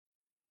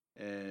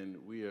and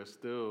we are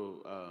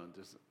still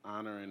just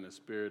honoring the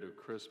spirit of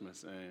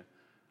Christmas and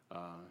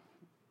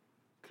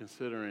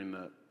considering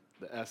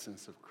the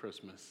essence of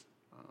Christmas,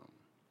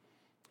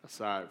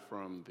 aside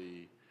from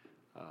the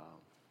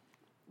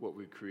what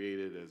we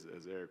created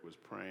as Eric was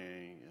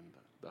praying, and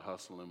the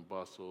hustle and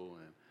bustle,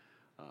 and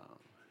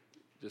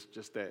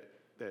just that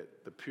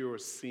the pure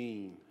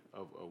scene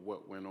of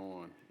what went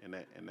on in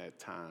that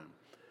time.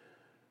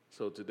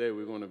 So today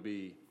we're going to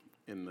be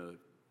in the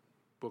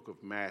book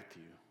of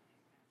Matthew.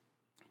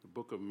 The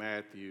book of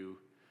Matthew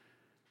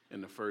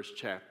in the first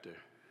chapter.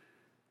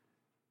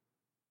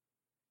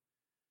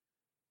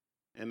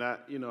 And I'd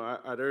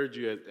urge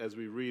you as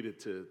we read it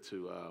to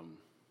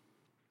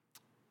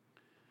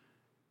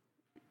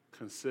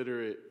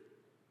consider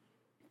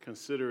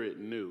it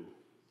new.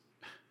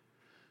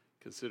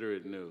 Consider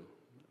it new.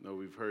 I know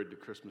we've heard the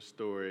Christmas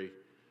story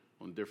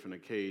on different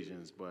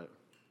occasions, but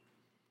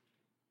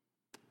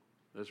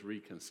let's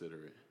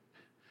reconsider it.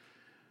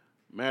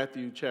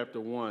 Matthew chapter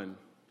 1.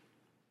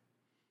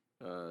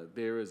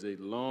 There is a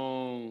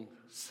long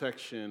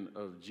section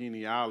of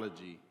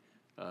genealogy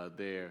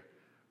there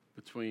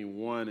between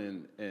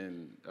 1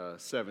 and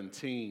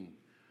 17.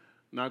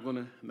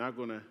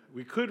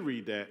 We could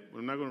read that, but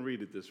I'm not gonna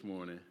read it this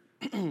morning.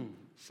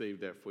 Save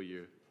that for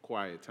your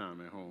quiet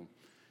time at home.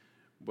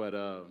 But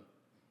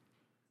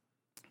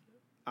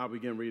I'll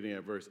begin reading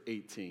at verse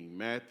 18.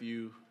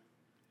 Matthew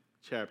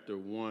chapter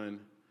 1,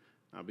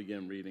 I'll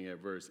begin reading at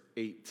verse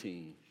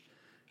 18.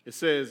 It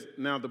says,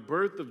 "Now the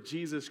birth of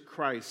Jesus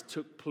Christ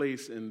took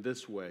place in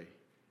this way.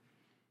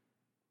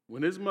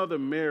 When his mother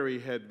Mary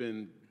had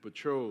been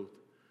betrothed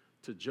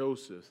to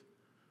Joseph,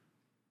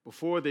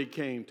 before they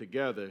came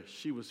together,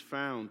 she was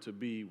found to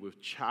be with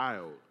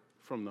child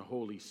from the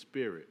Holy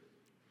Spirit.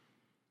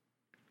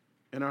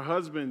 And her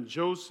husband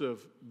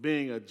Joseph,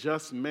 being a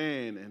just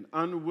man and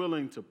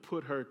unwilling to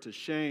put her to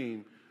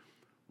shame,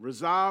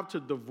 resolved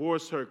to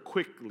divorce her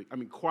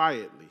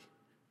quietly.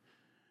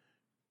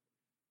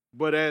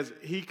 But as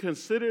he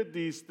considered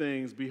these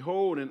things,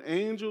 behold, an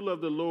angel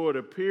of the Lord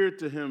appeared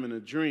to him in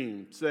a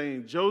dream,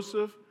 saying,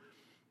 'Joseph,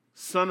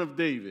 son of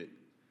David,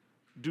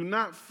 do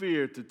not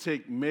fear to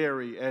take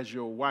Mary as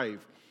your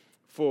wife,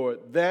 for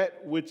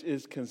that which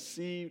is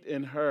conceived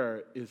in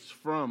her is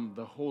from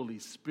the Holy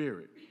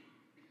Spirit.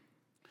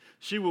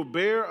 She will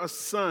bear a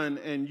son,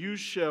 and you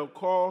shall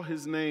call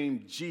his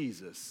name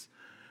Jesus,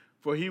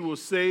 for he will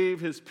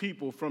save his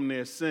people from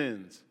their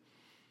sins.'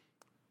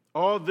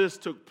 All this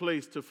took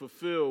place to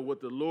fulfill what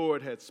the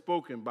Lord had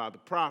spoken by the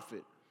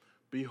prophet.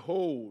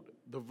 'Behold,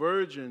 the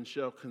virgin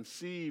shall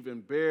conceive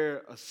and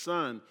bear a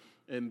son,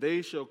 and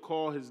they shall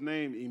call his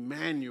name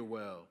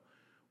Emmanuel,'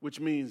 which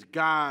means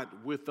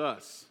God with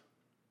us.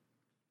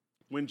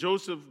 When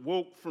Joseph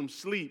woke from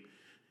sleep,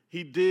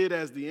 he did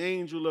as the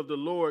angel of the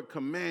Lord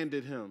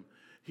commanded him.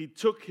 He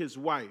took his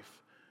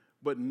wife,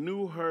 but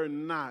knew her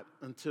not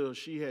until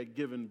she had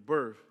given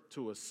birth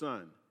to a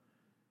son.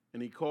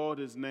 And he called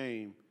his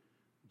name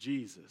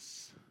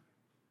Jesus."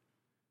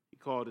 He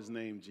called his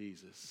name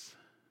Jesus.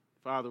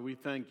 Father, we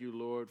thank you,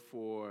 Lord,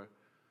 for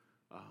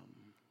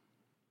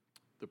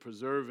the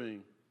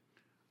preserving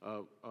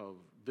of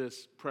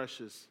this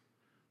precious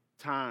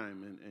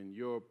time and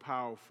your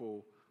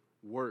powerful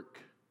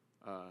work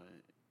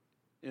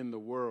in the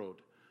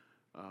world.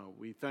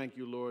 We thank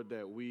you, Lord,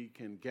 that we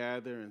can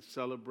gather and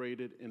celebrate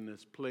it in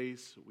this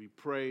place. We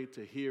pray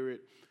to hear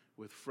it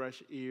with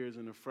fresh ears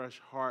and a fresh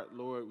heart,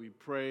 Lord. We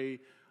pray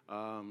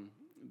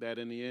that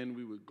in the end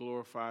we would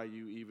glorify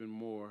you even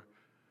more.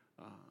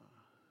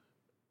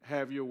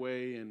 Have your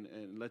way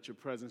and let your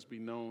presence be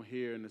known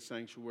here in the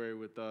sanctuary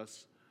with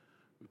us.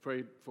 We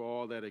pray for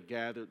all that are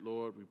gathered,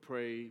 Lord. We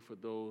pray for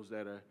those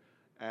that are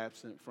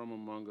absent from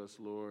among us,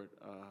 Lord.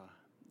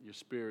 Your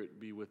spirit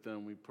be with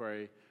them, we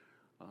pray.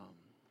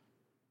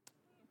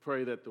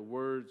 Pray that the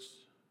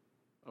words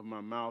of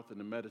my mouth and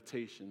the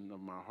meditation of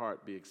my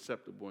heart be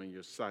acceptable in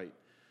your sight.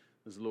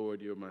 As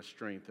Lord, you're my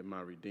strength and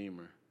my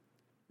redeemer.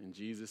 In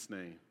Jesus'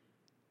 name,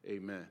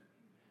 amen.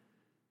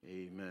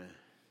 Amen.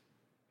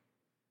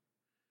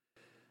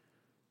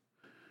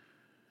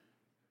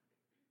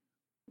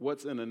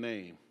 What's in a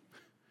name?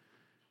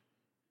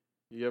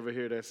 You ever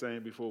hear that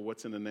saying before,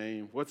 what's in a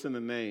name? What's in a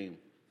name?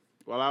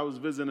 While I was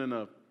visiting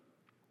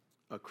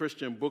a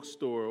Christian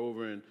bookstore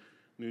over in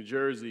New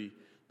Jersey,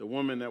 the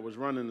woman that was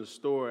running the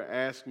store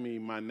asked me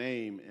my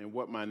name and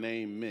what my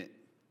name meant.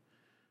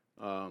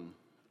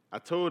 I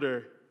told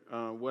her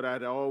what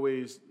I'd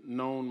always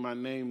known my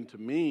name to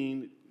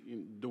mean,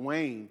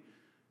 Dwayne.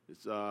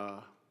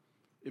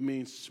 It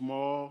means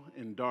small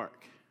and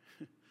dark.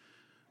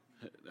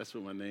 That's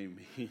what my name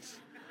means.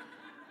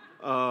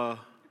 I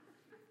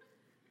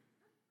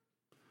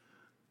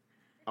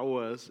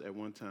was at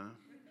one time.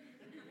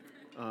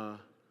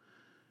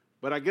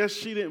 But I guess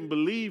she didn't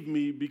believe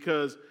me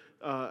because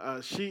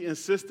she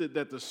insisted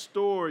that the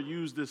store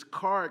use this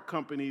card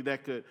company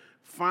that could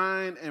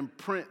find and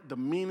print the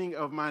meaning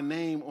of my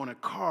name on a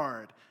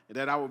card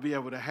that I would be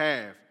able to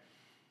have.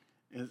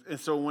 And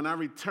so when I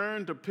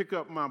returned to pick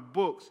up my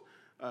books,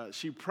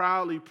 she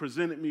proudly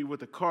presented me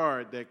with a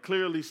card that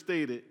clearly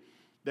stated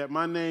that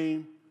my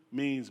name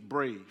means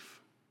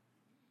brave.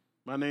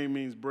 My name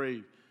means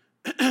brave.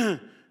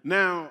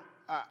 Now,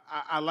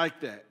 I like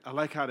that. I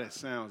like how that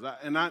sounds.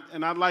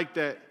 I like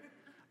that.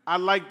 I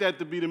like that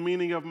to be the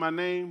meaning of my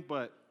name,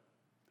 but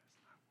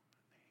that's not what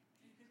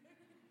my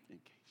name means. In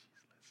case she's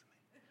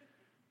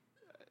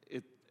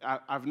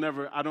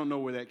listening. I don't know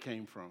where that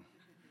came from.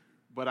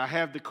 But I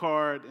have the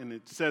card, and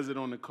it says it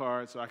on the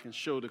card, so I can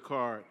show the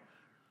card.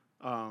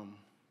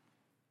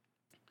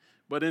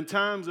 But in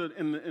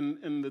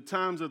the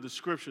times of the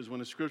scriptures, when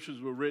the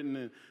scriptures were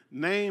written,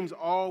 names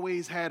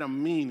always had a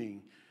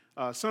meaning.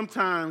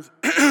 Sometimes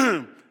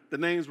the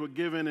names were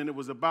given, and it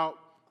was about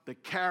the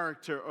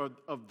character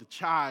of the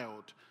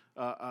child.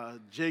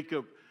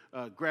 Jacob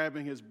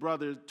grabbing his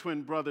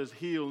twin brother's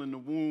heel in the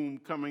womb,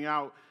 coming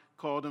out,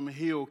 called him a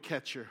heel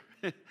catcher.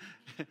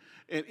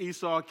 And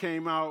Esau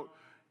came out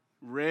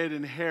red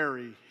and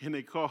hairy, and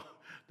they called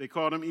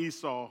him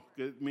Esau.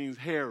 It means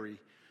hairy.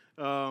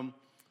 For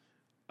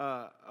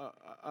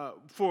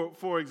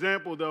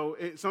example, though,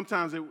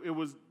 sometimes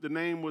the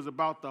name was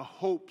about the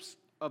hopes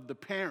of the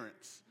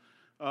parents.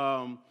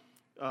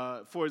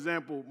 For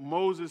example,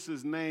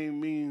 Moses' name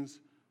means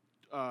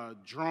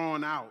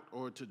drawn out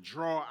or to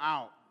draw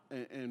out,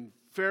 and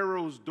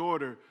Pharaoh's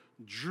daughter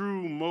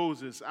drew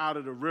Moses out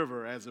of the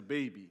river as a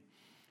baby,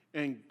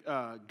 and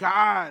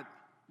God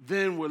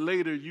then would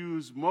later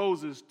use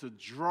Moses to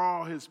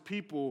draw his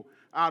people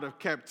out of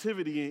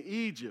captivity in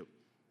Egypt.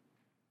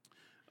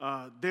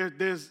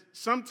 There's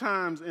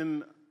sometimes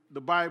in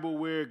the Bible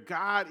where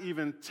God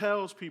even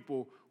tells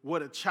people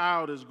what a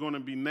child is going to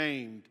be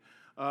named.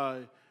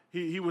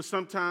 He would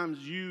sometimes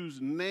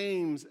use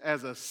names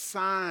as a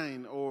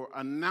sign or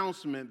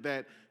announcement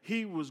that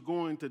he was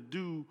going to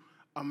do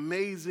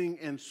amazing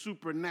and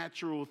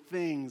supernatural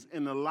things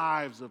in the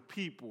lives of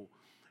people.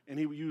 And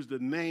he would use the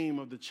name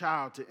of the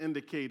child to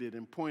indicate it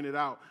and point it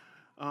out.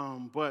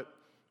 But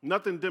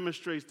nothing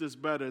demonstrates this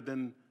better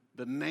than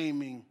the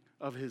naming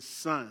of his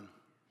son.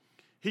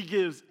 He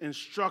gives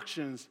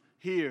instructions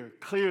here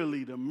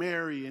clearly to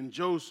Mary and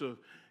Joseph,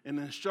 and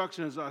the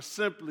instructions are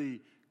simply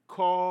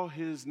call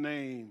his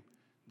name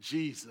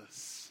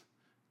Jesus.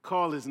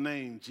 Call his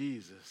name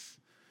Jesus.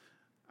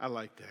 I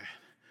like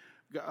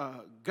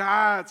that.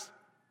 God's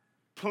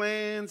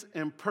plans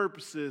and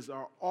purposes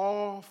are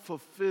all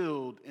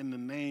fulfilled in the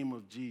name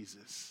of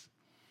Jesus.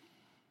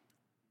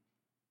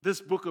 This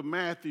book of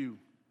Matthew,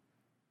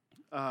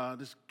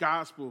 this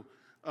gospel,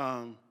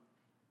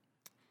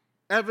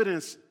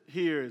 evidence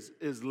here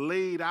is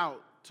laid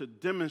out to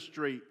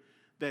demonstrate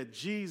that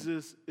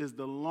Jesus is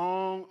the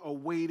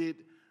long-awaited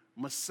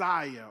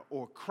Messiah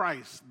or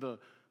Christ,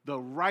 the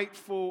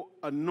rightful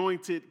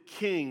anointed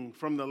king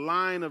from the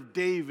line of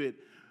David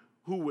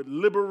who would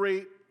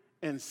liberate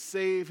and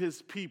save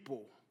his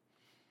people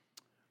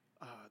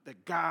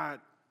that God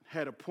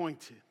had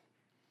appointed.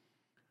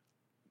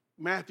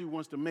 Matthew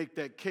wants to make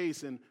that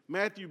case, and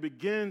Matthew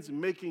begins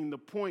making the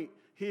point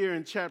here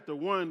in chapter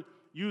 1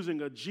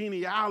 using a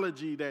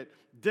genealogy that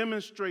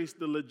demonstrates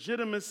the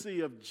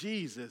legitimacy of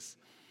Jesus.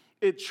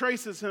 It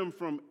traces him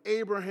from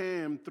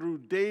Abraham through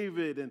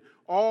David and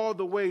all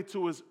the way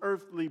to his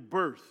earthly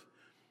birth.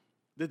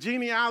 The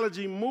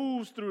genealogy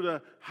moves through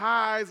the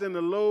highs and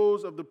the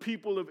lows of the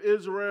people of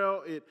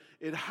Israel.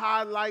 It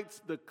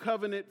highlights the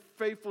covenant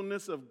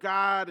faithfulness of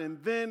God,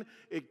 and then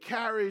it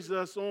carries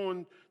us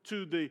on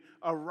to the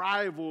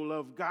arrival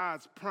of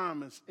God's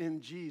promise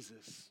in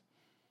Jesus.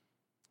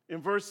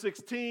 In verse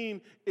 16,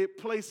 it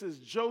places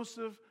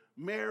Joseph,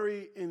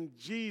 Mary, and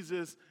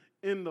Jesus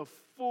in the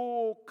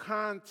full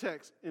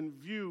context and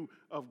view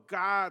of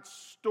God's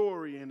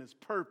story and his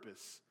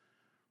purpose.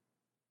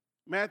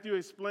 Matthew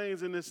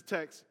explains in this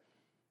text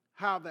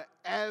how the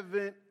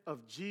advent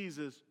of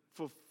Jesus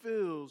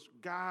fulfills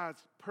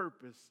God's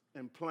purpose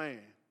and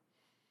plan.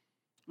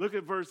 Look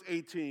at verse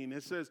 18.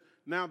 It says,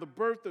 now the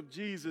birth of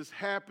Jesus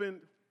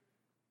happened.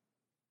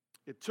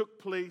 It took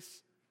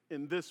place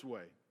in this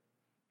way.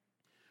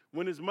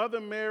 When his mother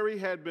Mary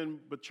had been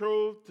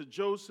betrothed to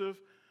Joseph,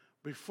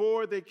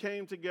 before they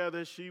came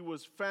together, she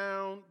was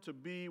found to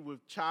be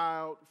with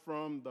child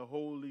from the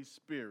Holy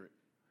Spirit.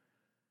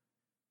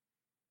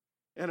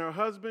 And her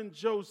husband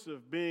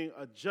Joseph, being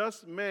a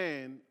just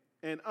man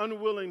and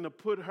unwilling to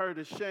put her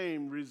to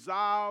shame,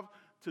 resolved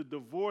to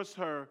divorce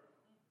her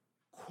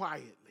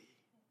quietly.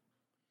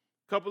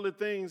 A couple of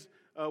things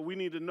we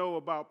need to know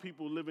about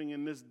people living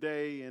in this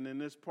day and in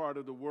this part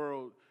of the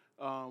world.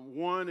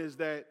 One is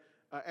that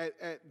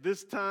at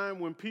this time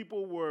when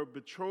people were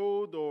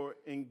betrothed or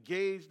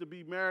engaged to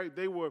be married,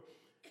 they were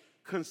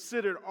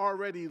considered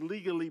already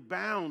legally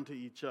bound to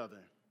each other.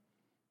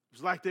 It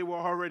was like they were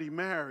already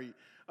married.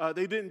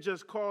 They didn't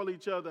just call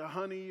each other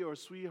honey or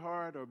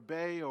sweetheart or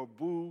bae or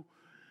boo.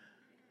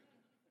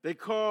 They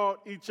called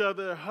each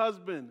other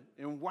husband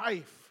and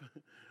wife.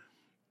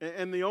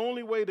 And the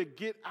only way to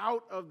get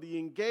out of the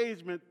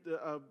engagement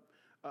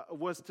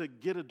was to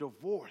get a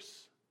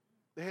divorce.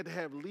 They had to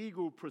have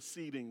legal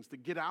proceedings to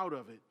get out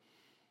of it.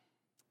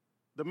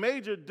 The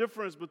major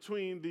difference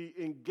between the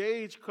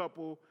engaged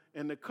couple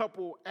and the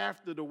couple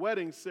after the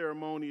wedding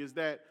ceremony is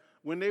that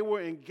when they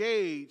were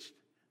engaged,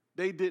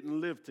 they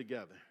didn't live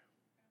together.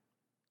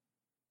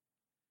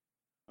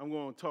 I'm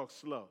going to talk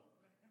slow.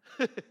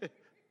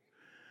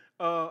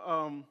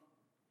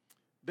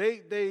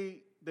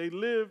 They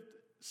lived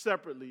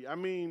separately. I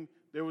mean,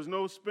 there was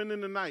no spending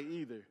the night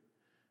either.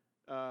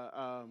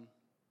 I'm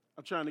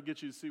trying to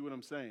get you to see what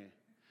I'm saying.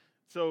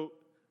 So,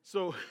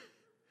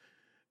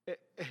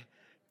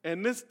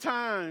 and this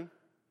time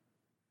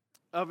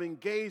of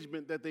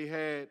engagement that they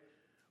had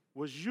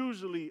was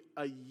usually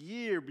a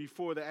year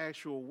before the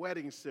actual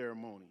wedding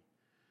ceremony,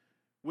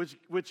 which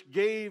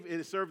gave,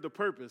 it served a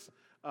purpose,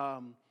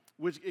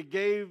 which it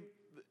gave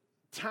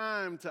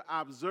time to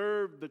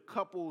observe the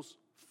couple's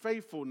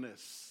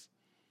faithfulness.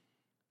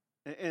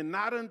 And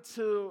not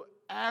until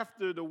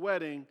after the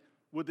wedding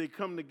would they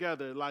come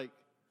together like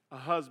a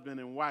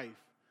husband and wife,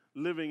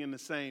 living in the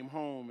same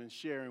home and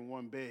sharing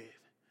one bed.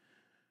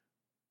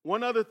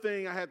 One other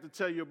thing I had to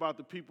tell you about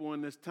the people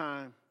in this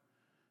time,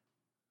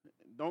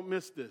 don't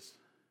miss this.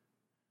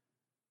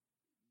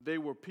 They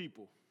were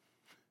people.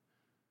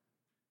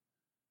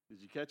 Did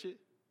you catch it?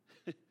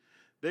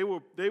 They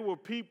were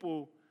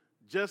people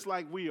just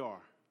like we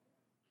are.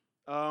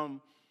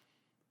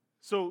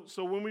 So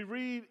when we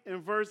read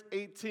in verse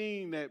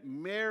 18 that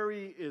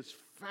Mary is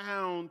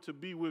found to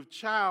be with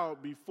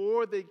child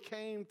before they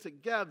came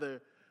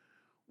together,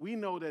 we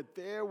know that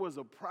there was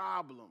a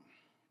problem.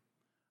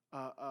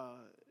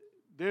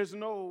 There's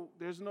no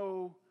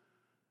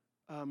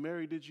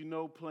Mary, did you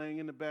know, playing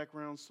in the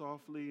background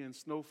softly and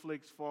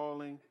snowflakes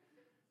falling.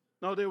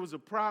 No, there was a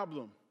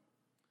problem.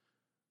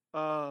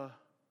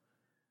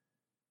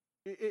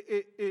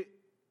 It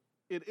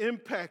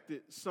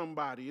impacted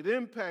somebody. It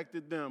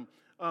impacted them.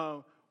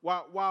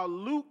 While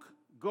Luke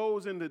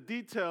goes into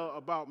detail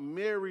about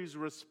Mary's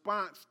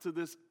response to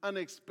this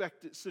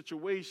unexpected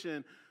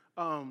situation,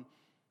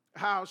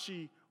 how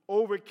she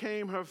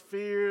overcame her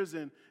fears,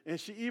 and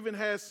she even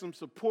has some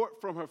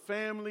support from her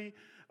family,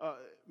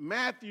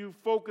 Matthew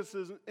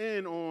focuses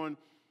in on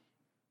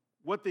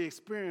what the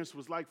experience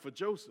was like for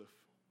Joseph.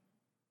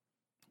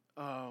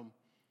 I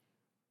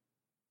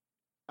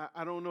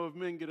don't know if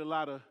men get a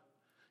lot of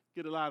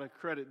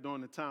credit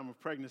during the time of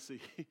pregnancy,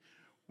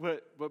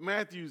 but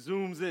Matthew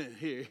zooms in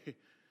here.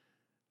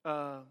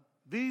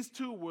 These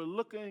two were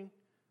looking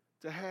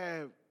to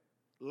have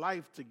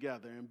life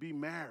together and be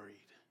married,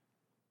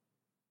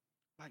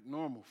 like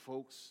normal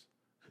folks.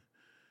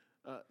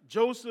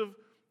 Joseph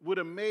would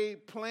have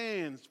made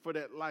plans for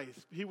that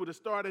life. He would have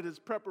started his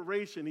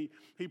preparation.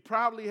 He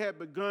probably had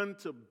begun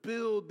to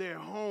build their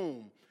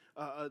home.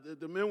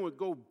 The men would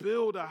go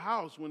build a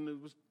house when it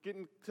was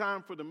getting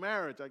time for the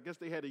marriage. I guess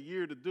they had a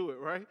year to do it,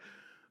 right?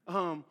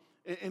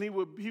 And he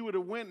would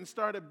have went and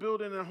started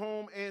building a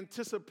home,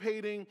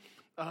 anticipating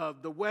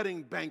the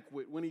wedding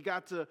banquet when he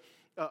got to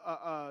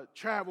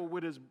travel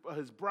with his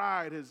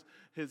bride,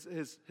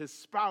 his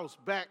spouse,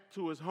 back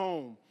to his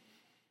home.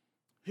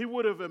 He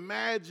would have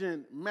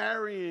imagined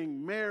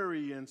marrying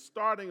Mary and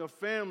starting a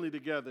family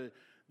together.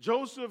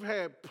 Joseph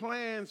had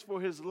plans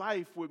for his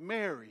life with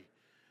Mary.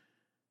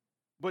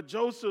 But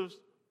Joseph's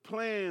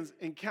plans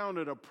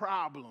encountered a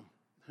problem.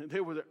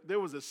 There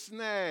was a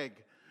snag.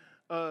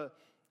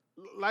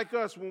 Like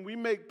us, when we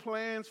make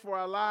plans for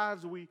our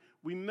lives, we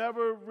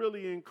never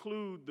really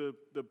include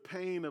the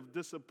pain of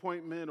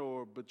disappointment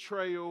or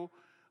betrayal.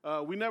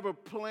 We never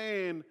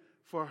plan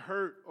for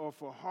hurt or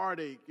for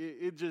heartache.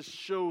 It just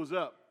shows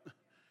up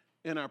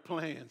in our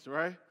plans,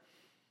 right?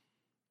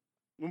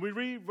 When we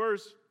read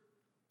verse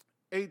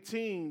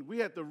 18, we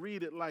have to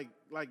read it like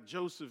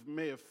Joseph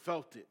may have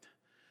felt it.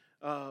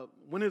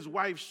 When his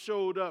wife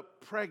showed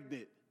up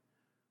pregnant,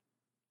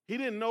 he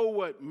didn't know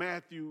what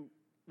Matthew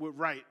would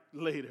write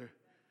later.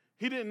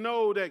 He didn't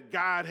know that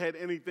God had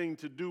anything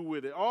to do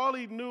with it. All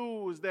he knew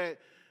was that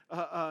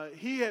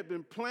he had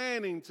been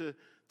planning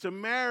to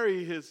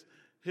marry his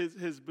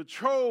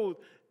betrothed,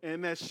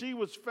 and that she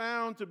was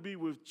found to be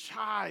with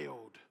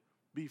child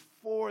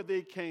before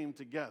they came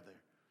together.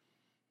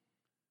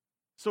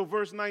 So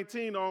verse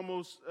 19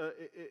 almost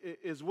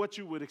is what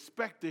you would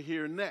expect to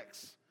hear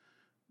next.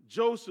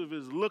 Joseph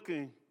is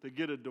looking to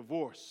get a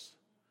divorce,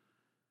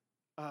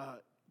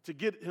 to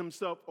get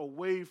himself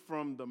away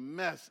from the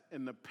mess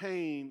and the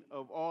pain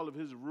of all of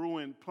his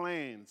ruined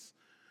plans.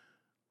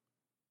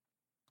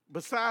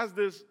 Besides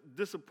this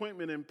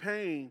disappointment and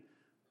pain,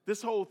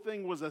 this whole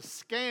thing was a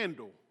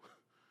scandal.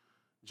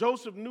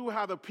 Joseph knew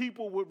how the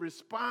people would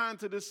respond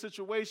to this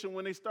situation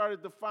when they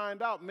started to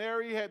find out.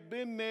 Mary had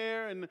been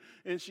there, and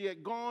she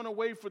had gone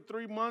away for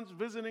 3 months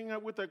visiting her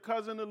with her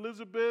cousin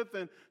Elizabeth,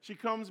 and she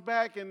comes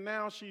back, and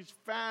now she's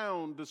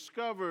found,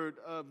 discovered,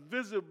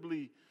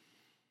 visibly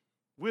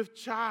with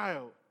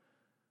child.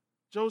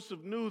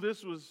 Joseph knew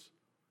this was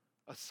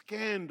a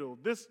scandal.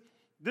 This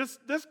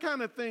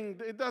kind of thing,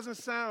 it doesn't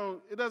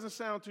sound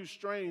too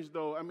strange,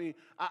 though. I mean,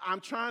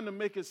 I'm trying to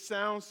make it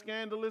sound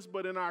scandalous,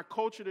 but in our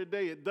culture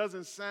today, it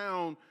doesn't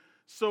sound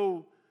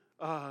so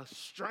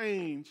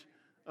strange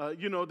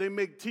They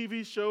make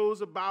TV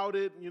shows about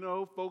it,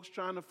 folks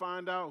trying to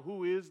find out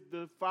who is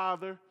the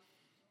father.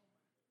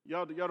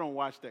 Y'all don't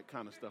watch that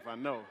kind of stuff, I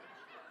know,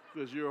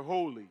 because you're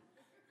holy.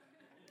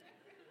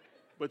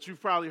 But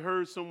you've probably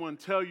heard someone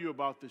tell you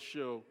about the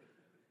show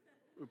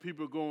where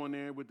people go in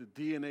there with the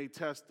DNA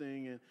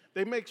testing, and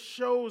they make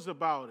shows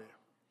about it.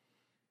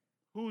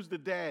 Who's the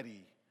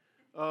daddy?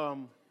 But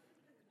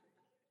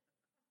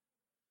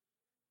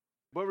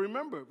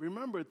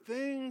remember,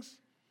 things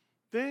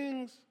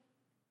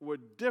were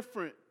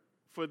different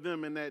for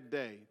them in that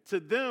day. To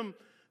them,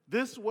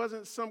 this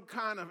wasn't some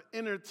kind of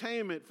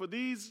entertainment. For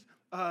these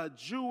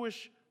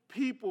Jewish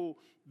people,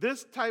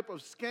 this type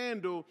of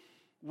scandal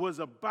was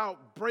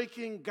about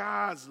breaking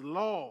God's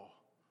law.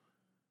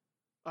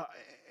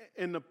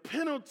 And the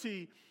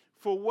penalty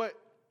for what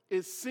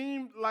it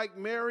seemed like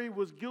Mary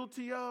was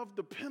guilty of,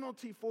 the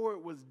penalty for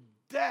it was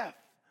death.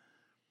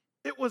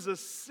 It was a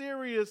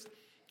serious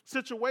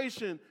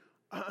situation.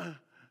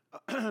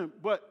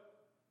 But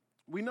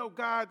we know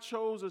God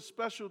chose a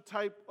special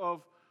type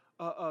of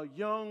a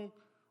young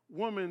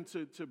woman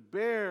to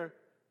bear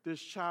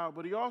this child,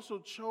 but he also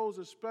chose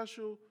a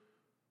special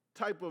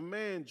type of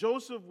man.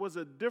 Joseph was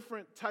a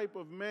different type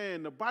of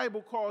man. The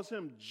Bible calls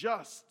him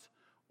just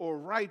or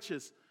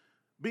righteous.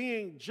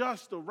 Being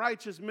just or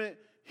righteous meant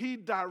he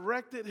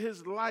directed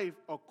his life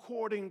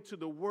according to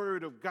the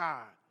word of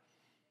God.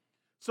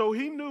 So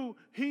he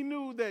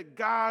knew that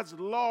God's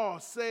law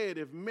said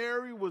if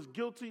Mary was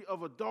guilty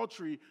of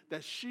adultery,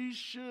 that she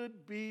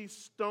should be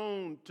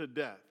stoned to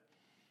death.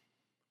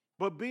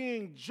 But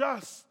being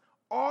just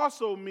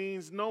also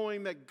means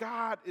knowing that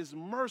God is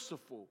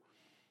merciful.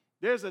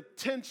 There's a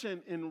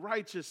tension in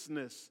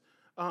righteousness.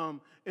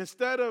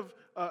 Instead of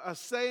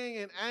saying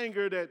in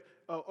anger that,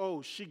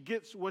 she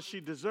gets what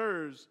she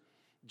deserves,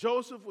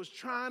 Joseph was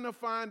trying to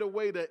find a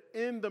way to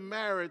end the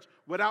marriage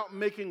without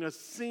making a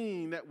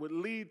scene that would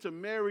lead to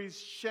Mary's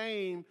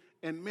shame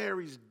and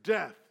Mary's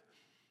death.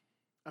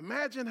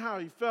 Imagine how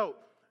he felt.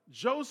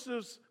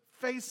 Joseph's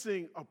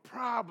facing a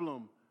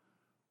problem,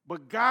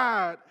 but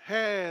God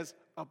has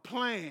a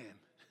plan.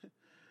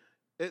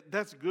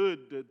 That's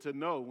good to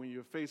know when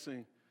you're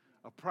facing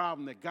a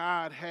problem, that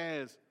God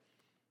has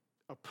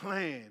a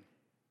plan.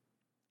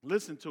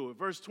 Listen to it,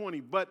 verse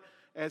 20. But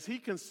as he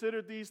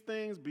considered these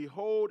things,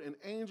 behold, an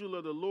angel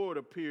of the Lord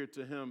appeared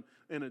to him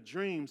in a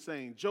dream,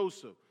 saying,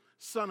 Joseph,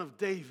 son of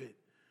David,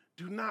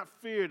 do not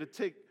fear to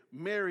take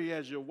Mary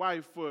as your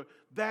wife, for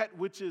that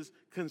which is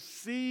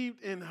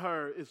conceived in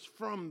her is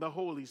from the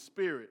Holy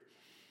Spirit.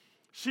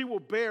 She will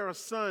bear a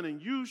son,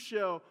 and you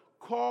shall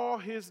call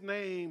his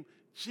name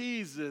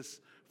Jesus,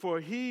 for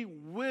he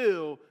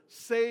will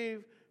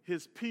save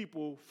his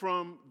people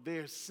from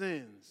their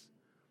sins.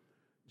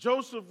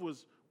 Joseph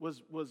was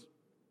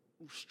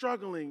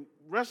struggling,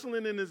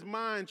 wrestling in his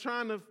mind,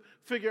 trying to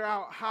figure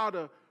out how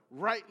to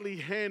rightly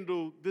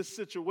handle this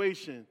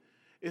situation.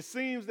 It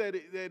seems that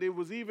it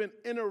was even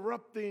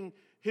interrupting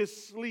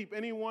his sleep.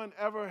 Anyone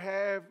ever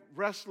have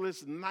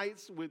restless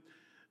nights with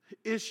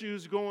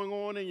issues going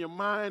on in your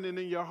mind and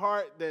in your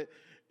heart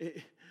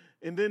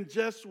and then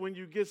just when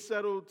you get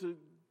settled to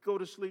go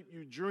to sleep,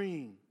 you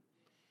dream?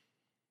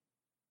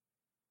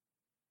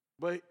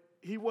 But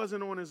he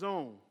wasn't on his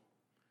own.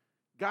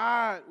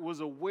 God was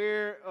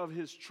aware of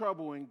his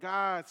trouble, and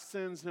God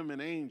sends him an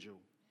angel.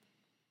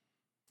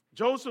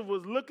 Joseph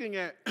was looking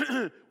at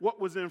what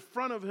was in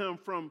front of him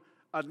from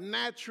a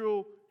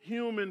natural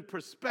human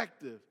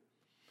perspective.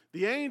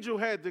 The angel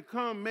had to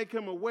come make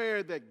him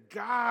aware that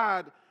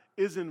God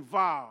is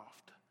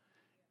involved,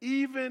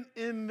 even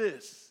in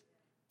this,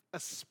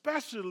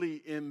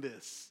 especially in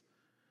this.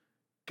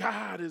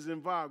 God is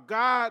involved.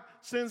 God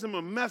sends him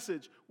a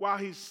message while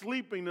he's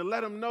sleeping to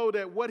let him know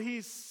that what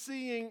he's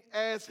seeing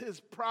as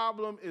his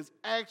problem is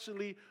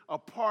actually a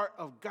part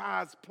of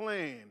God's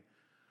plan.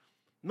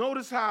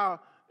 Notice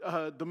how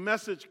the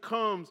message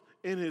comes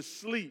in his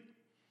sleep.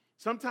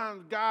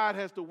 Sometimes God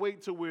has to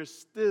wait till we're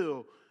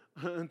still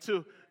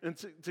to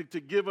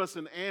give us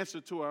an answer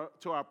to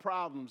our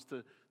problems,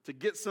 to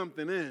get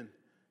something in,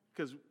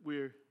 because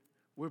we're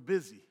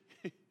busy.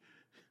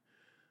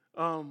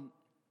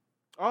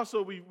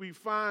 Also, we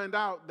find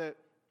out that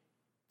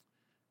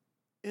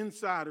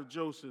inside of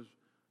Joseph,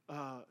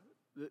 a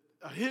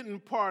hidden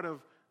part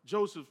of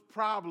Joseph's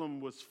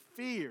problem was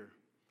fear.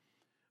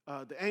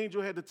 The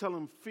angel had to tell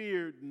him,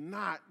 fear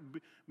not.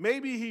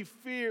 Maybe he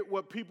feared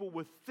what people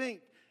would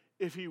think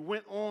if he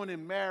went on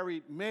and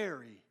married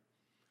Mary.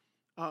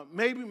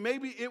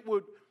 Maybe it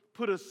would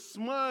put a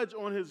smudge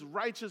on his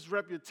righteous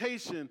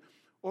reputation,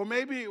 or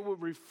maybe it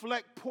would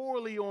reflect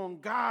poorly on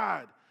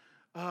God.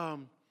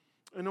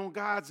 And on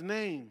God's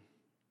name.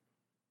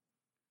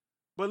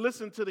 But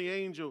listen to the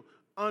angel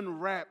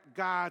unwrap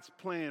God's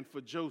plan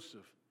for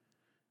Joseph.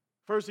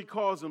 First, he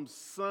calls him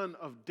son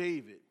of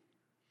David,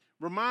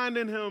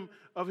 reminding him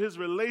of his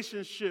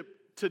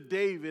relationship to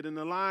David and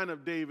the line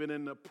of David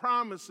and the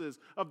promises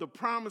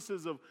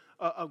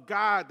of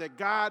God that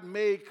God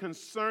made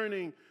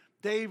concerning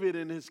David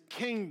and his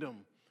kingdom.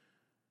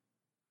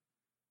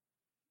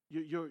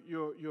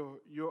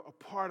 You're a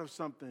part of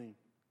something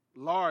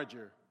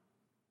larger,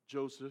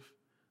 Joseph.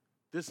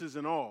 This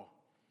isn't all.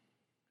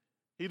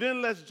 He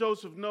then lets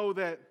Joseph know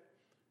that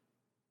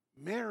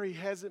Mary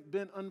hasn't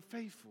been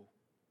unfaithful.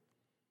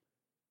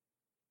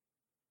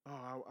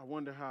 Oh, I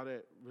wonder how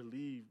that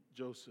relieved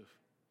Joseph.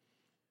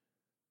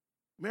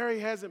 Mary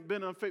hasn't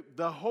been unfaithful.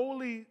 The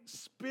Holy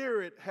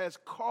Spirit has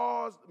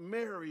caused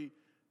Mary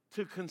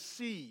to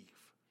conceive.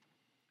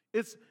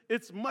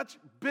 It's much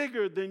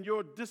bigger than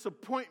your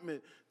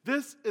disappointment.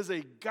 This is a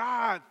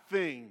God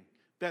thing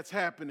that's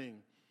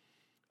happening.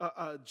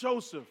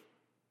 Joseph,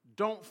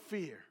 don't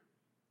fear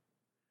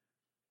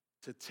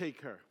to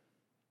take her.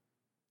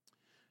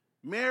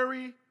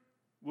 Mary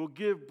will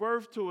give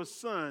birth to a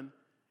son,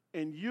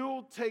 and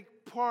you'll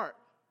take part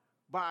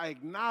by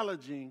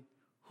acknowledging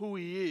who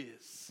he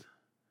is.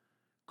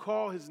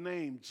 Call his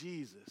name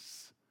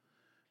Jesus.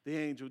 The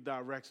angel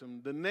directs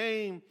him. The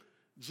name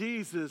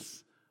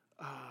Jesus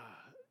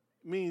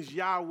means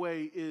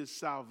Yahweh is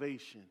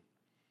salvation.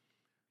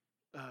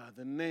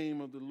 The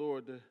name of the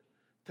Lord, the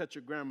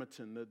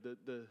tetragrammaton,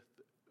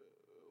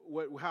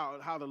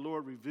 how the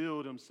Lord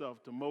revealed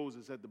himself to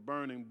Moses at the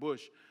burning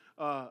bush.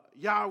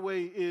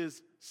 Yahweh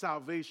is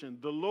salvation.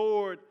 The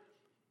Lord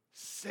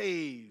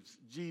saves.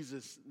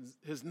 Jesus,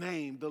 his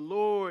name. The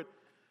Lord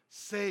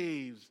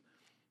saves.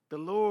 The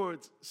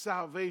Lord's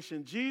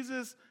salvation.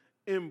 Jesus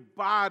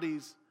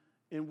embodies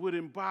and would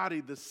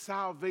embody the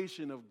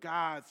salvation of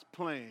God's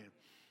plan.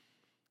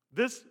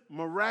 This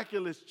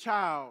miraculous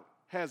child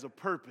has a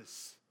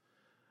purpose.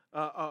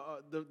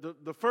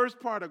 The first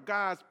part of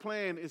God's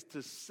plan is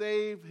to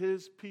save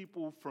his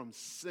people from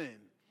sin.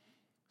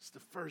 It's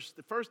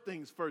the first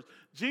things first.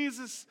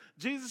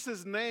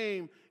 Jesus'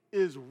 name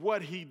is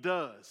what he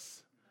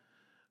does.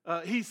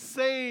 He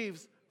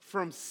saves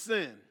from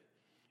sin.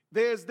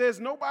 There's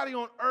nobody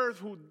on earth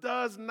who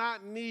does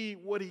not need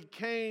what he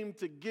came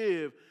to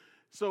give.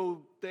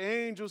 So the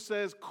angel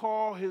says,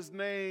 call his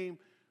name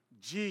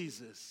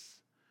Jesus.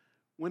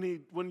 When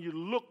you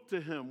look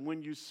to him,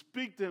 when you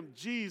speak to him,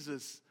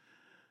 Jesus,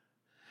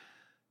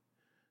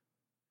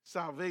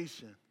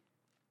 salvation,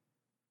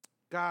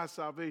 God's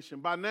salvation.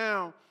 By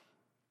now,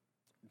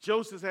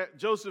 Joseph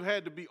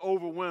had to be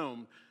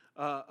overwhelmed.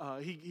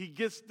 He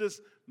gets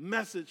this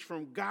message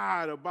from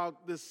God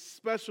about this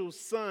special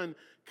son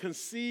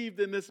conceived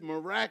in this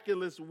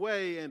miraculous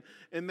way,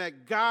 and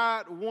that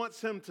God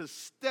wants him to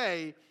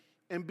stay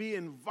and be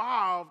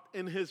involved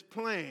in his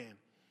plan.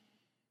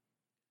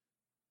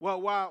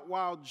 Well,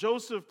 while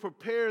Joseph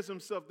prepares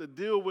himself to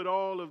deal with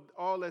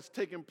all that's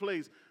taking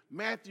place,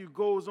 Matthew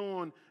goes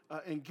on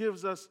and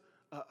gives us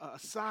a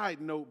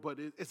side note, but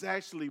it's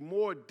actually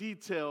more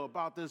detail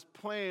about this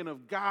plan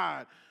of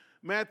God.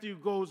 Matthew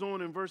goes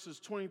on in verses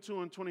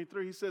 22 and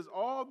 23. He says,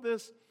 all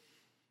this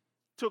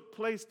took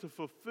place to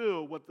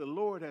fulfill what the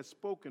Lord has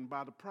spoken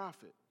by the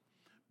prophet.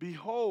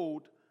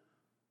 Behold,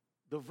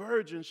 the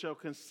virgin shall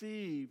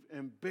conceive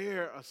and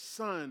bear a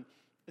son,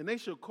 and they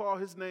shall call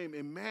his name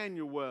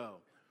Emmanuel,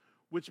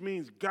 which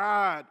means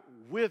God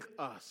with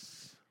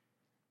us.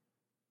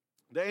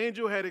 The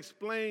angel had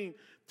explained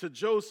to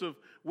Joseph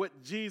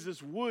what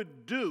Jesus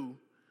would do,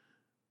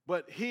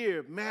 but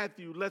here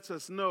Matthew lets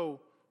us know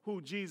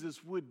who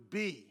Jesus would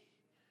be.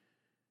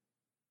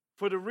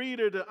 For the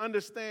reader to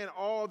understand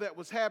all that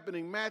was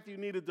happening, Matthew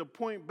needed to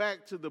point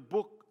back to the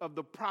book of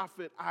the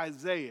prophet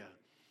Isaiah.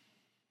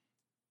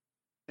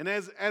 And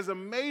as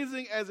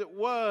amazing as it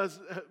was,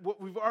 what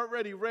we've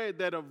already read,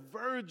 that a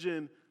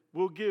virgin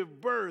will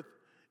give birth,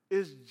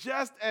 is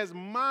just as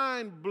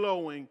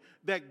mind-blowing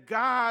that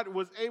God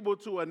was able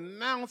to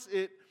announce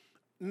it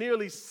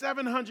nearly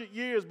 700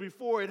 years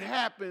before it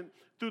happened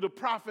through the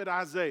prophet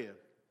Isaiah.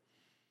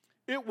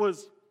 It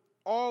was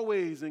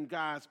always in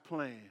God's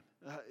plan.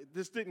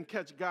 This didn't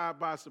catch God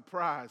by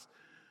surprise.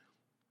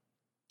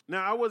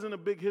 Now, I wasn't a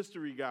big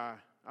history guy.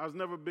 I was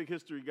never a big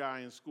history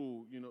guy in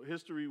school. You know,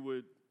 history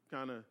would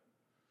kind of,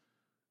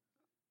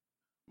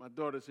 my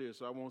daughter's here,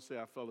 so I won't say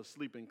I fell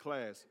asleep in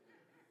class.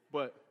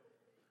 But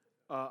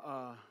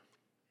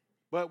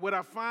what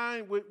I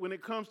find when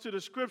it comes to the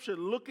scripture,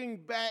 looking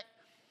back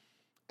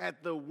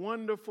at the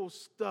wonderful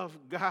stuff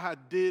God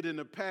did in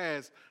the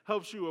past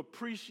helps you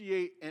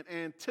appreciate and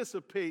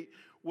anticipate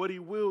what he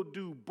will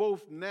do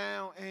both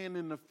now and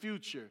in the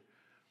future.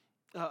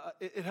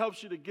 It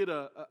helps you to get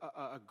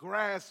a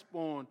grasp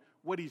on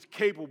what he's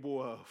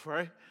capable of,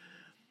 right?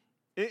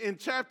 In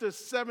chapters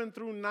 7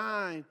 through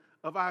 9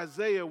 of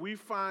Isaiah, we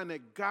find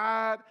that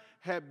God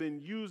had been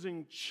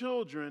using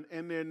children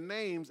and their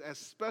names as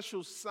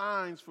special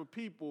signs for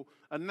people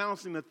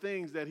announcing the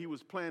things that he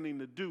was planning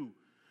to do.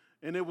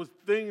 And it was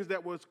things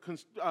that was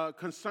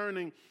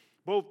concerning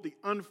both the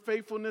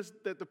unfaithfulness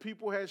that the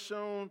people had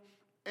shown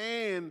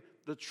and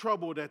the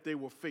trouble that they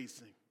were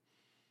facing.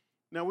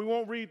 Now, we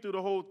won't read through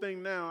the whole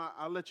thing now.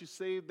 I'll let you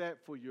save that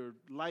for your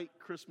light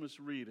Christmas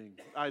reading,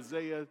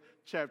 Isaiah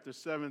chapter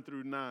 7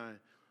 through 9.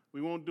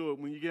 We won't do it.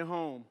 When you get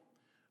home,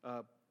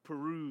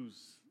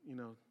 peruse,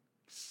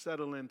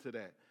 settle into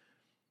that.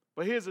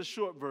 But here's a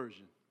short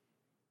version.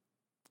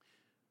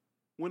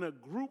 when a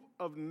group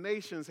of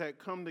nations had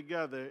come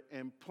together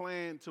and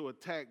planned to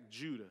attack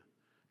Judah,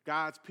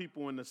 God's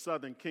people in the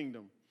southern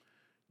kingdom,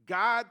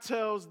 God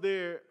tells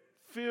their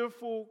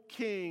fearful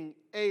king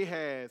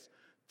Ahaz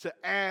to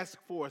ask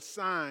for a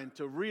sign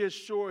to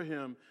reassure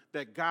him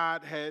that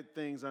God had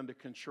things under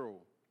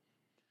control.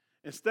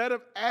 Instead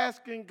of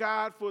asking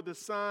God for the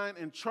sign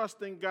and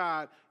trusting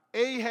God,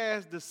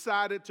 Ahaz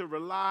decided to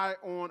rely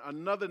on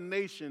another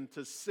nation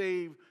to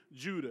save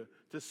Judah,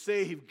 to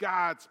save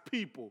God's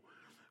people.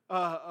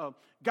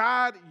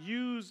 God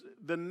used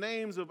the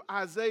names of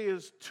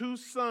Isaiah's two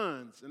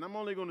sons, and I'm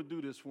only going to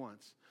do this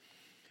once,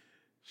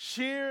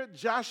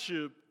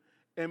 Shear-Jashub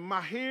and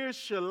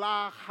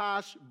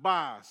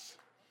Maher-Shalal-Hash-Baz.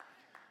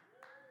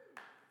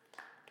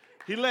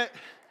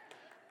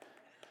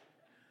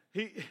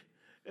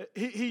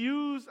 He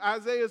used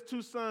Isaiah's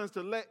two sons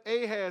to let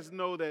Ahaz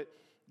know that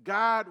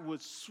God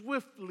would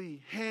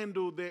swiftly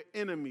handle their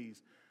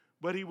enemies,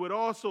 but he would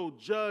also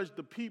judge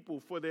the people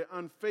for their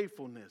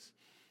unfaithfulness.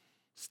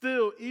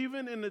 Still,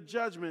 even in the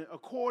judgment,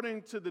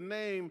 according to the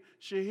name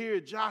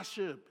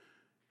Shear-Jashub,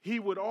 he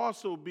would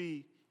also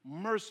be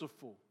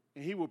merciful,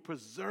 and he would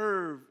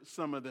preserve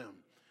some of them.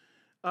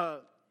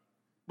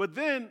 But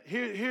then,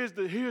 here's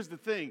the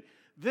thing.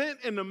 Then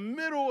in the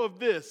middle of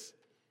this,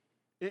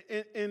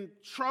 in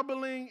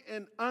troubling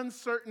and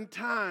uncertain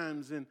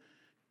times and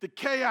the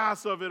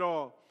chaos of it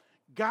all,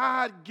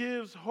 God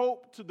gives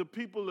hope to the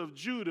people of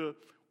Judah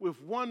with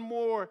one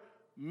more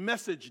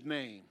message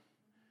name.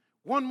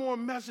 One more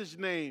message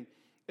name.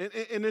 And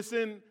it's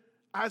in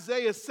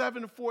Isaiah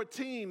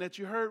 7:14 that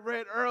you heard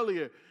read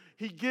earlier.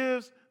 He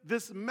gives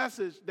this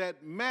message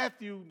that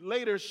Matthew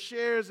later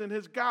shares in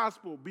his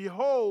gospel.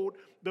 Behold,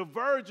 the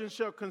virgin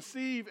shall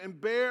conceive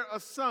and bear a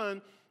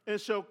son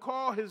and shall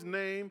call his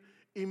name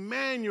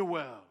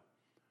Emmanuel.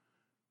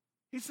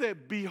 He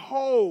said,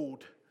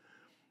 behold.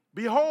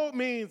 Behold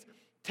means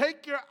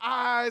take your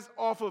eyes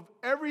off of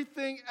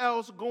everything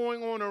else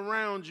going on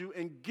around you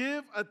and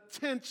give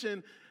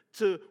attention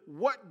to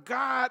what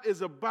God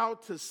is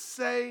about to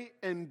say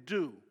and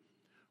do.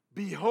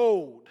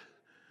 Behold,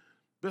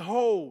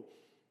 behold,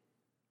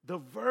 the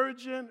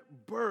virgin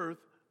birth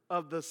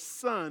of the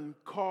son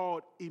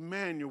called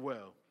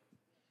Emmanuel.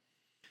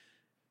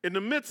 In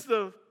the midst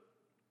of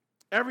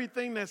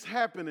everything that's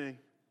happening,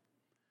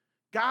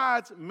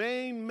 God's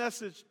main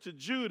message to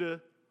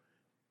Judah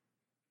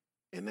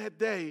in that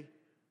day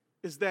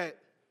is that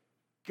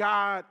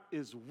God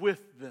is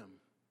with them.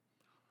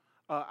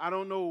 I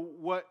don't know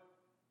what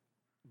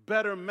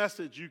better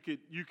message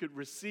you could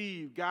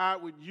receive.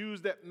 God would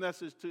use that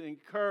message to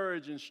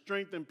encourage and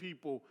strengthen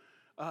people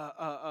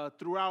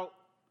throughout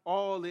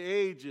all the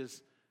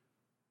ages.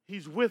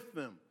 He's with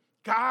them.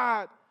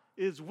 God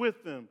is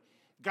with them.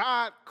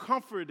 God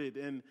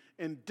comforted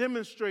and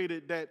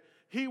demonstrated that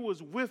he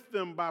was with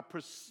them by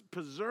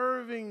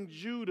preserving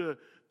Judah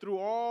through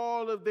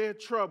all of their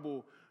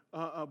trouble.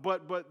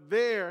 But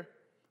there,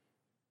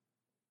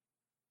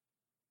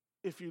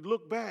 if you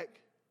look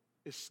back,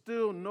 it's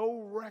still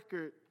no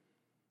record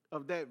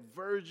of that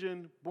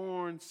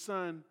virgin-born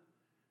son,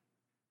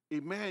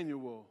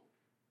 Emmanuel,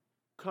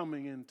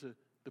 coming into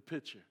the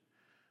picture.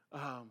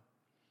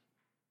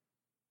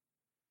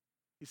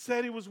 He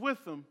said he was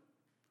with them,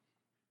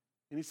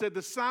 and he said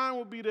the sign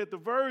will be that the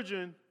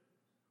virgin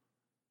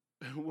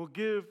will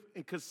give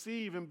and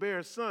conceive and bear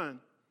a son.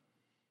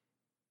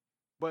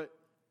 But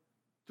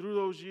through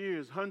those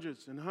years,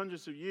 hundreds and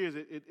hundreds of years,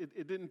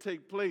 it didn't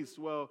take place.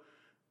 Well,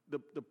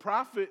 the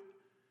prophet,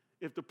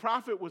 if the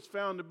prophet was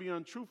found to be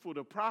untruthful,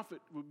 the prophet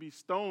would be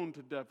stoned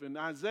to death. And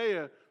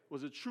Isaiah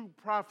was a true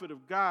prophet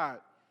of God.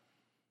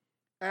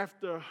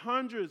 After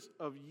hundreds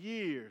of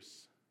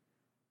years,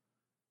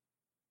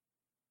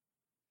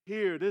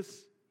 here,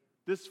 this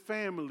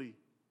family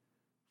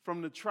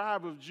from the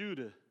tribe of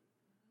Judah,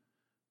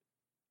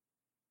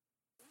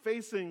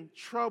 facing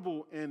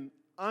trouble and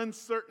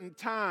uncertain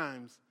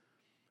times,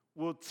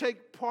 will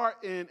take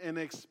part in and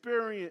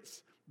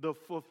experience the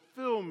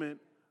fulfillment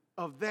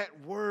of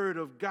that word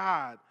of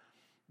God.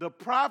 The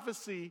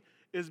prophecy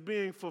is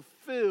being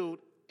fulfilled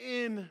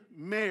in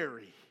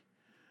Mary.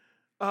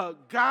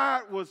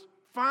 God was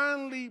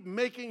finally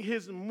making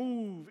his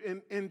move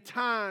in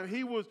time.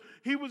 He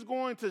was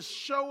going to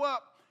show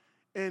up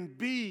and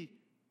be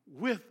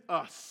with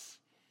us.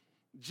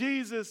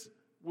 Jesus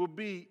will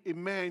be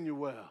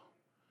Emmanuel,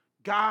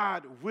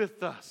 God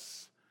with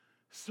us.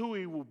 That's who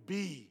he will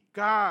be,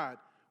 God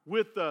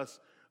with us.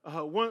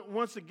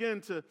 Once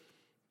again,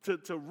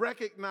 to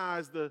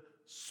recognize the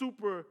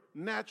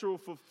supernatural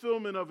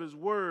fulfillment of his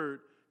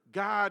word,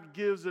 God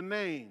gives a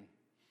name,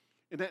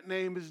 and that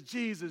name is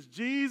Jesus.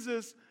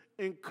 Jesus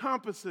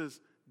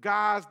encompasses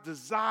God's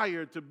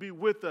desire to be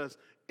with us.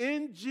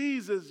 In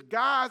Jesus,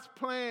 God's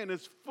plan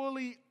is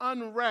fully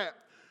unwrapped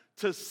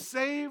to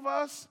save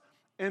us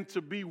and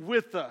to be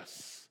with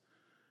us.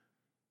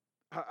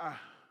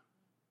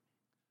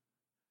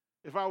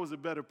 If I was a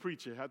better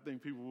preacher, I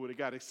think people would have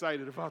got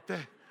excited about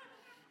that.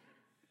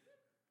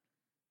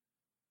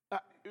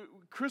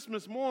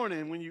 Christmas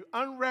morning, when you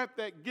unwrap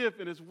that gift,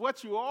 and it's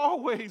what you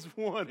always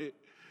wanted,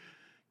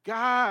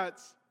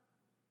 God's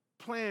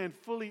plan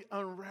fully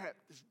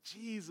unwrapped is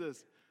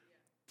Jesus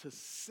to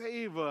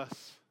save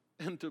us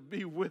and to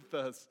be with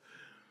us.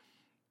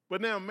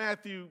 But now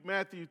Matthew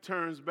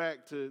turns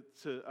back to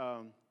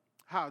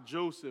how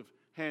Joseph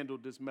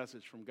handled this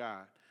message from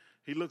God.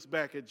 He looks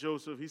back at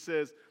Joseph. He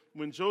says,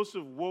 when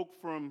Joseph woke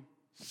from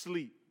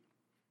sleep,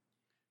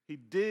 he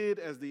did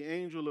as the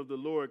angel of the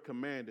Lord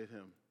commanded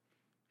him.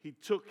 He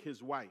took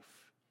his wife,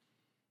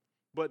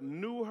 but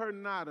knew her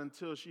not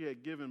until she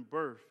had given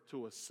birth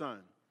to a son.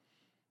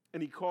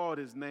 And he called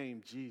his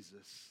name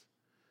Jesus.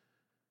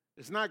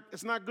 It's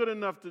not good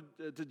enough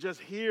to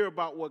just hear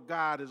about what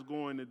God is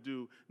going to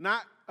do.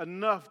 Not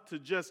enough to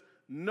just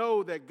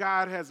know that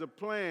God has a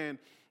plan.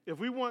 If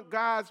we want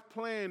God's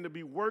plan to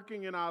be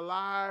working in our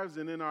lives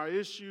and in our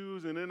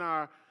issues and in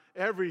our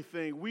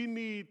everything, we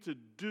need to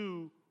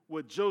do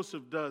what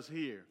Joseph does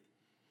here.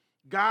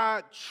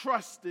 God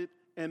trusted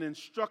and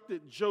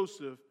instructed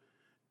Joseph,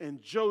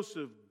 and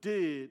Joseph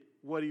did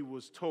what he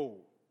was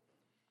told.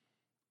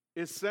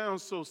 It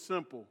sounds so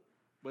simple,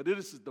 but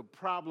this is the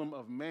problem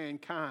of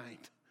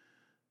mankind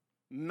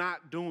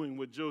not doing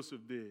what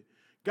Joseph did.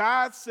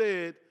 God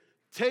said,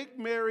 take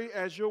Mary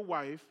as your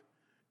wife,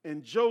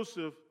 and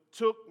Joseph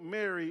took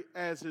Mary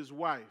as his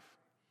wife.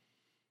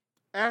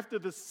 After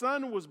the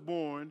son was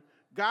born,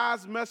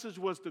 God's message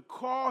was to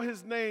call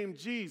his name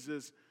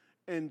Jesus,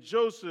 and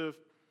Joseph,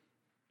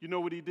 you know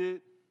what he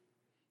did?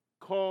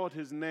 Called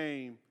his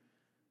name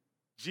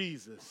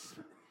Jesus.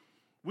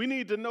 We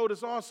need to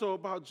notice also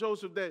about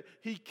Joseph that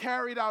he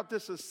carried out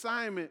this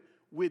assignment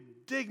with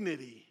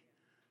dignity.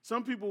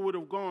 Some people would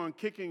have gone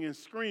kicking and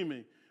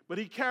screaming, but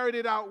he carried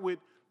it out with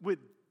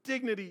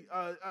dignity.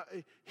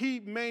 He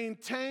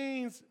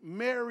maintains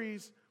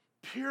Mary's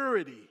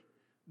purity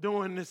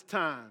during this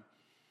time.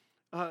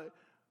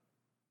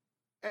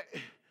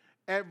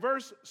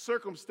 Adverse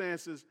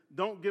circumstances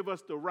don't give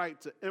us the right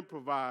to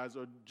improvise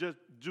or just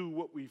do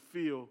what we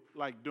feel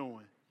like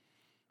doing.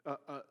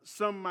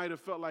 Some might have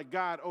felt like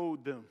God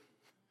owed them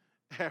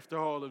after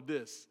all of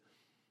this.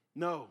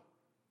 No.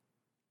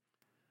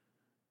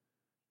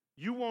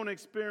 You won't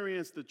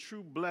experience the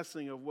true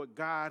blessing of what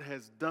God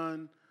has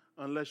done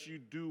unless you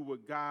do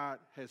what God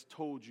has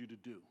told you to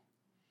do.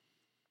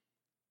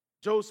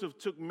 Joseph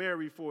took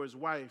Mary for his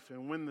wife,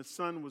 and when the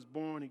son was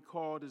born, he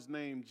called his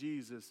name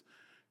Jesus.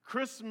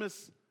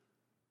 Christmas,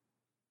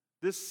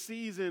 this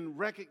season,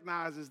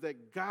 recognizes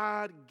that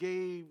God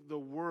gave the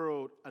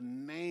world a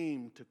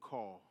name to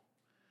call.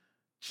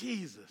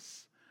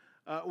 Jesus.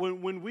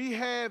 When we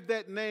have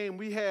that name,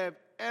 we have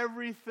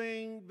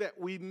everything that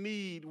we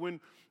need. When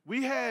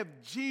we have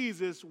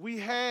Jesus, we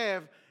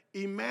have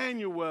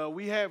Emmanuel.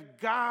 We have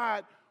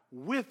God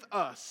with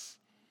us.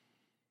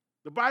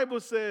 The Bible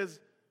says,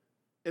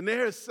 and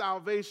there is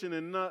salvation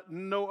in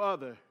no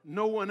other,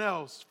 no one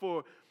else.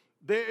 For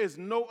there is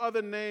no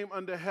other name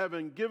under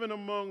heaven given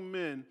among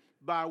men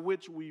by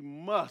which we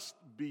must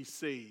be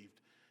saved.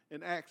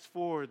 In Acts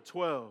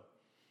 4:12.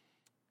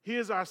 He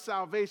is our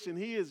salvation.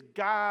 He is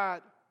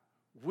God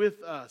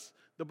with us.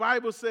 The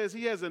Bible says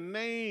he has a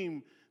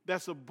name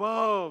that's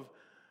above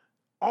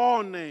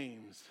all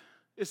names.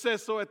 It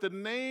says, so at the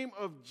name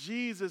of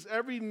Jesus,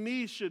 every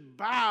knee should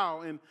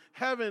bow in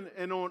heaven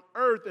and on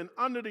earth and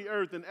under the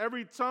earth, and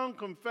every tongue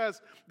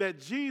confess that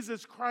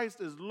Jesus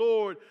Christ is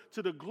Lord,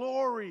 to the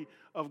glory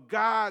of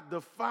God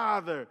the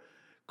Father.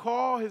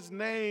 Call his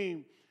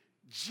name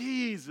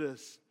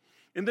Jesus.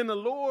 And then the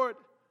Lord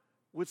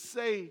would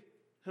say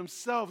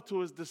himself to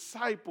his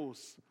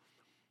disciples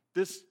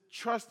this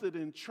trusted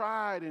and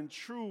tried and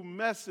true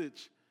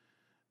message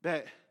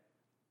that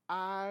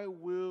I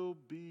will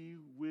be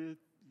with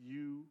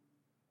you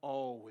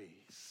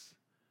always.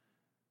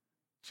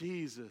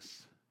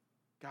 Jesus,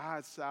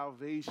 God's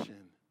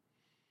salvation,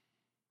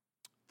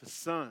 the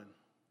Son,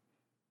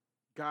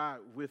 God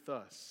with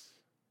us.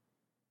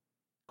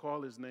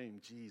 Call his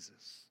name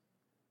Jesus.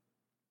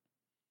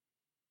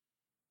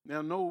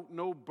 Now,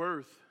 no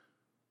birth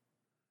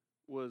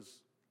was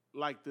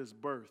like this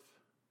birth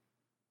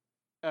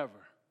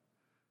ever.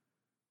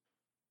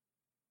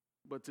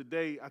 But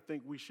today, I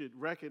think we should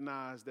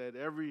recognize that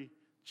every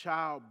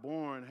child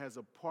born has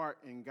a part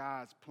in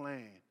God's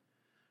plan,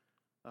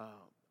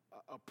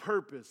 a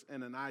purpose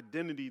and an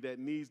identity that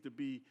needs to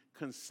be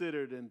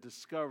considered and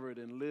discovered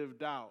and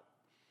lived out.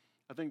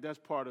 I think that's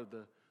part of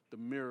the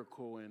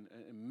miracle and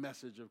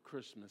message of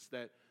Christmas,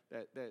 that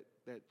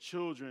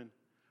children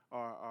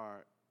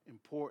are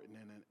important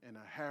and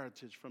a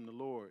heritage from the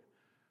Lord.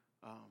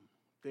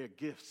 They're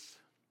gifts.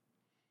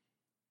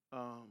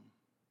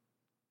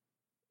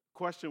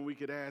 Question we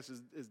could ask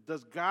is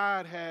does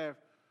God have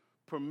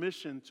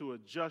permission to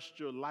adjust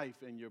your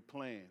life and your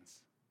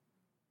plans?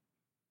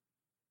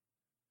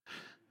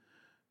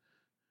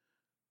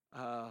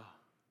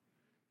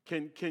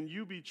 Can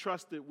you be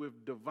trusted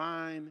with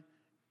divine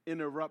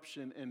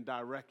interruption and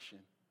direction?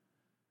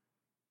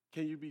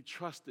 Can you be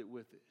trusted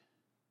with it?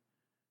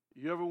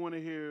 You ever want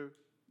to hear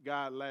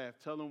God laugh?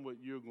 Tell him what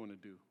you're going to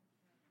do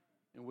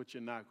and what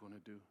you're not going to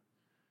do.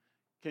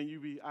 Can you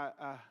be,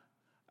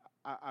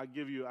 I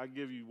give you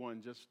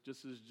one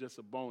just as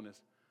a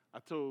bonus. I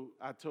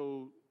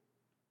told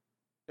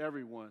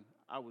everyone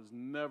I was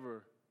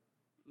never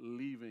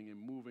leaving and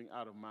moving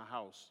out of my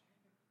house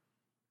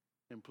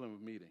in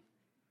Plymouth Meeting.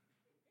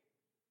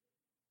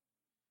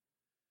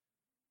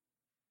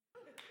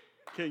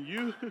 Can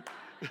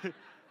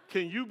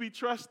you be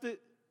trusted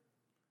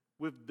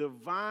with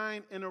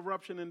divine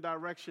interruption and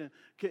direction?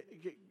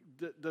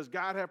 Does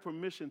God have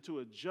permission to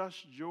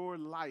adjust your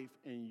life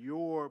and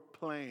your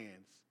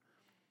plans?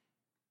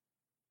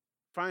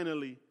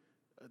 Finally,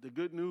 the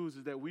good news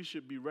is that we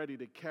should be ready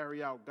to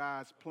carry out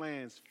God's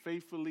plans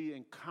faithfully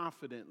and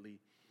confidently,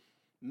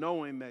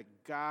 knowing that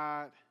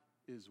God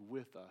is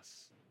with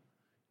us.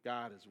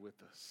 God is with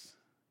us.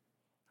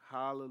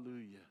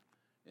 Hallelujah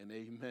and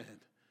amen.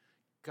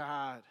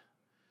 God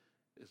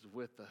is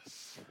with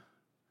us.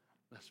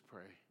 Let's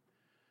pray.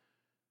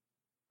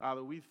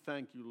 Father, we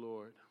thank you,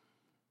 Lord.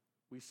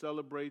 We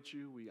celebrate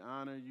you, we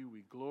honor you,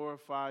 we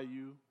glorify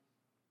you.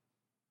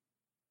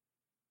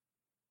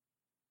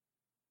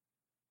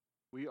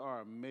 We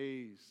are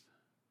amazed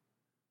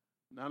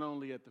not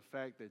only at the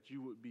fact that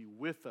you would be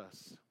with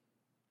us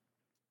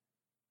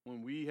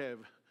when we have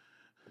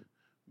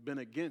been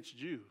against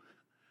you,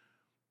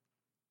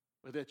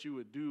 but that you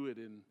would do it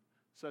in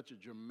such a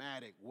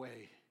dramatic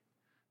way,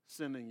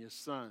 sending your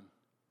son,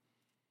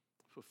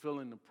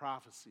 fulfilling the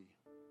prophecy,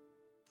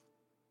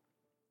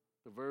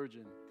 the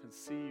virgin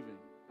conceiving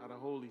out of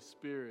Holy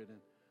Spirit and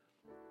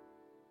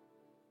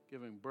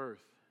giving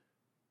birth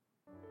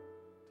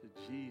to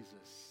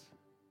Jesus.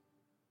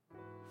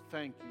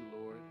 Thank you,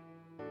 Lord.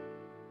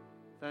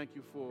 Thank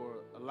you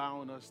for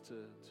allowing us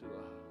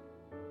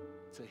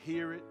to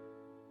hear it,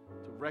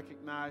 to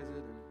recognize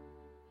it, and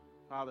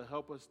Father,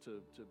 help us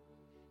to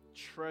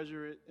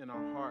treasure it in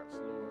our hearts,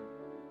 Lord.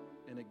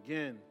 And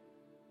again,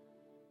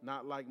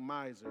 not like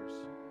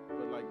misers,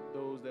 but like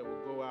those that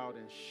will go out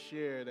and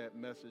share that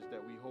message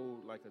that we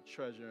hold like a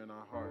treasure in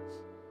our hearts.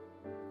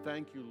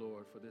 Thank you,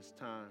 Lord, for this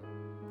time.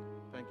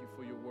 Thank you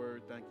for your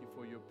word. Thank you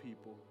for your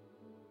people.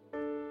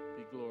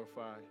 Be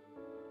glorified.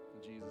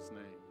 In Jesus'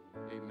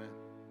 name,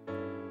 amen.